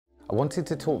I wanted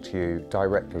to talk to you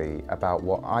directly about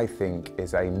what I think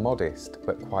is a modest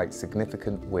but quite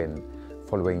significant win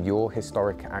following your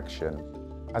historic action.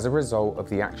 As a result of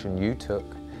the action you took,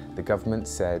 the government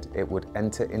said it would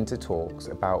enter into talks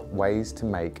about ways to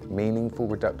make meaningful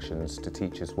reductions to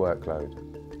teachers'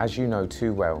 workload. As you know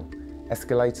too well,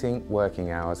 escalating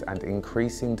working hours and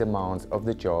increasing demands of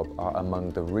the job are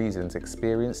among the reasons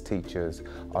experienced teachers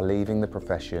are leaving the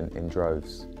profession in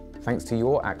droves. Thanks to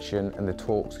your action and the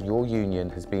talks your union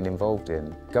has been involved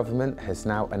in, government has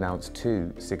now announced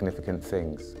two significant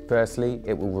things. Firstly,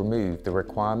 it will remove the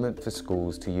requirement for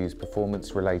schools to use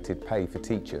performance-related pay for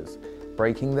teachers,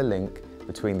 breaking the link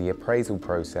between the appraisal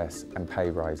process and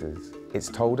pay rises. It's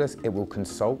told us it will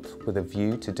consult with a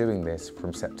view to doing this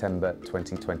from September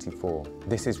 2024.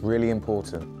 This is really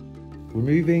important.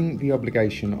 Removing the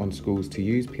obligation on schools to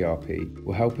use PRP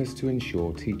will help us to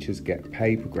ensure teachers get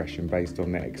pay progression based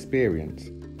on their experience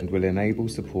and will enable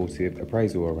supportive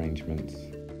appraisal arrangements.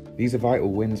 These are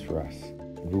vital wins for us,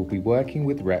 and we'll be working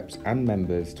with reps and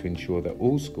members to ensure that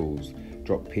all schools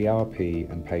drop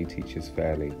PRP and pay teachers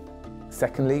fairly.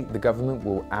 Secondly, the government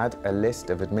will add a list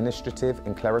of administrative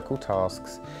and clerical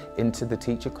tasks into the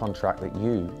teacher contract that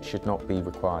you should not be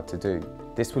required to do.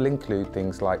 This will include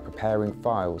things like preparing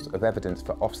files of evidence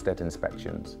for Ofsted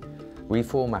inspections,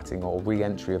 reformatting or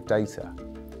re-entry of data,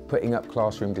 putting up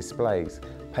classroom displays,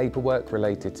 paperwork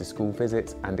related to school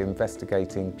visits and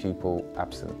investigating pupil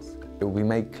absence. It will be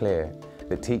made clear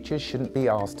that teachers shouldn't be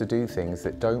asked to do things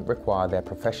that don't require their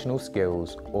professional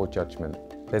skills or judgment.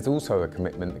 There's also a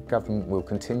commitment that government will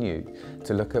continue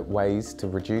to look at ways to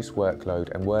reduce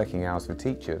workload and working hours for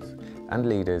teachers and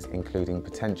leaders, including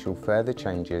potential further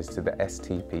changes to the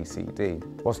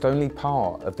STPCD. Whilst only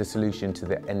part of the solution to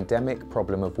the endemic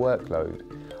problem of workload,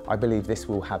 I believe this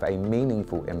will have a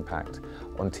meaningful impact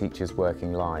on teachers'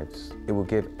 working lives. It will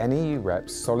give NEU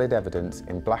reps solid evidence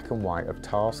in black and white of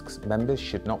tasks members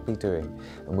should not be doing,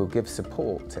 and will give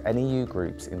support to NEU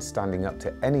groups in standing up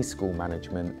to any school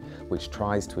management which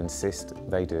tries to insist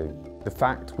they do. The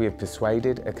fact we have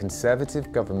persuaded a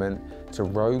Conservative government to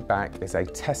row back is a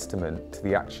testament to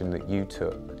the action that you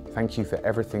took. Thank you for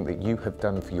everything that you have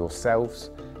done for yourselves,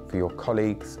 for your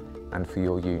colleagues, and for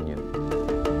your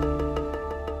union.